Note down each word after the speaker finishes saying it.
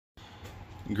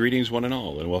Greetings one and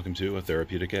all, and welcome to A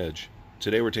Therapeutic Edge.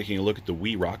 Today we're taking a look at the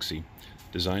wee Roxi,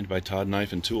 designed by Todd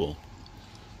Knife and Tool.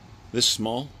 This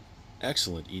small,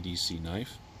 excellent EDC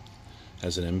knife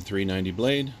has an M390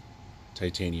 blade,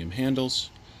 titanium handles,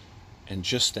 and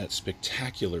just that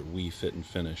spectacular wee fit and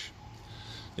finish.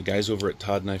 The guys over at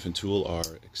Todd Knife and Tool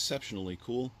are exceptionally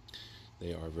cool.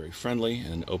 They are very friendly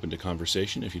and open to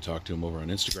conversation if you talk to them over on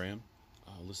Instagram.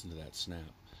 Listen to that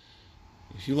snap.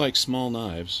 If you like small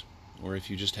knives, or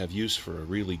if you just have use for a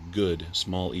really good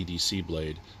small EDC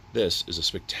blade, this is a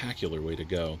spectacular way to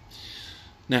go.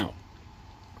 Now,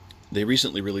 they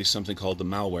recently released something called the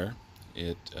Malware.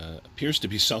 It appears to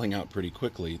be selling out pretty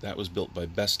quickly. That was built by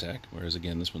Bestech, whereas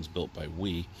again this one's built by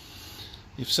We.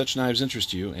 If such knives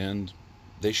interest you, and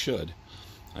they should,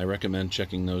 I recommend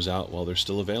checking those out while they're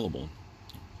still available.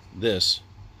 This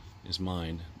is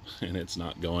mine, and it's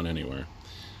not going anywhere.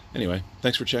 Anyway,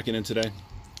 thanks for checking in today.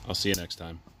 I'll see you next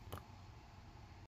time.